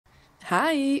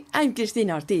Hi, I'm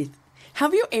Cristina Ortiz.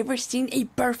 Have you ever seen a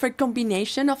perfect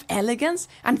combination of elegance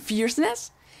and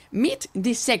fierceness? Meet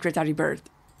this secretary bird.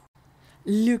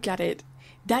 Look at it.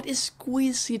 That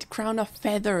exquisite crown of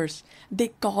feathers,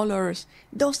 the colors,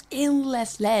 those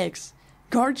endless legs.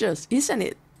 Gorgeous, isn't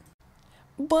it?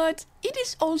 But it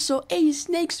is also a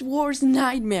snake's worst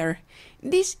nightmare.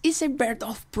 This is a bird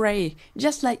of prey,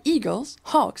 just like eagles,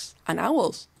 hawks, and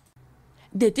owls.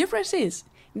 The difference is,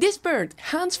 this bird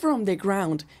hunts from the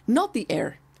ground, not the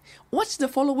air. Watch the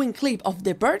following clip of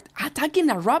the bird attacking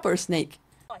a rubber snake.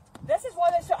 This is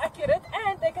why they're so accurate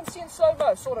and they can see in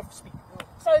slow-mo, sort of speak.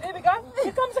 So there we go.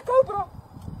 Here comes a cobra.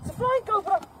 It's a flying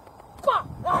cobra. Bah!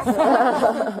 That's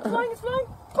it. Flying is flying.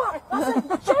 Bah! That's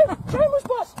it. Show him who's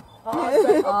boss.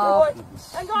 Good boy.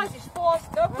 And guys, he's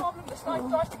fast. No problem. The snake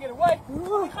tries to get away.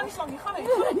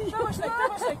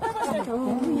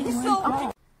 He's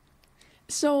still...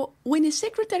 So, when a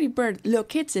secretary bird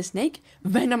locates a snake,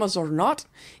 venomous or not,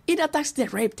 it attacks the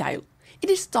reptile. It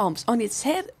stomps on its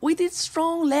head with its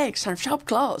strong legs and sharp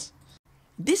claws.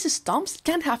 These stomps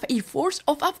can have a force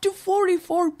of up to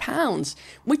 44 pounds,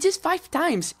 which is 5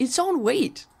 times its own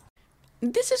weight.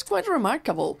 This is quite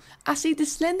remarkable, as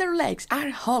its slender legs are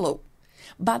hollow.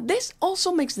 But this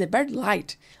also makes the bird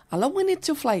light, allowing it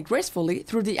to fly gracefully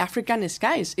through the African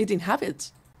skies it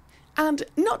inhabits. And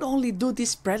not only do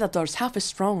these predators have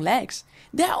strong legs,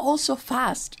 they are also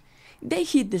fast. They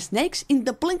hit the snakes in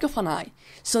the blink of an eye,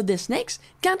 so the snakes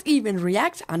can't even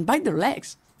react and bite their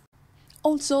legs.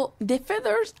 Also, the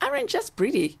feathers aren't just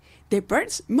pretty. The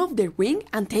birds move their wing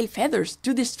and tail feathers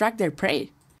to distract their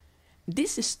prey.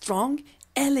 These strong,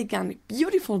 elegant,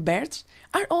 beautiful birds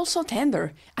are also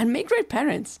tender and make great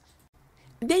parents.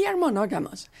 They are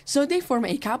monogamous, so they form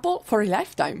a couple for a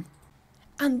lifetime.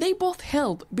 And they both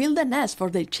help build a nest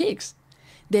for their chicks.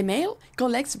 The male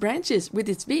collects branches with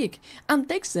its beak and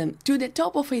takes them to the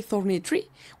top of a thorny tree,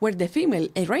 where the female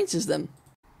arranges them.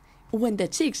 When the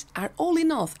chicks are old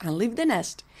enough and leave the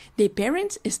nest, the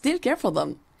parents still care for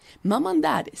them. Mom and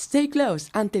dad stay close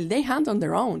until they hunt on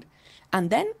their own, and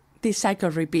then the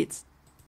cycle repeats.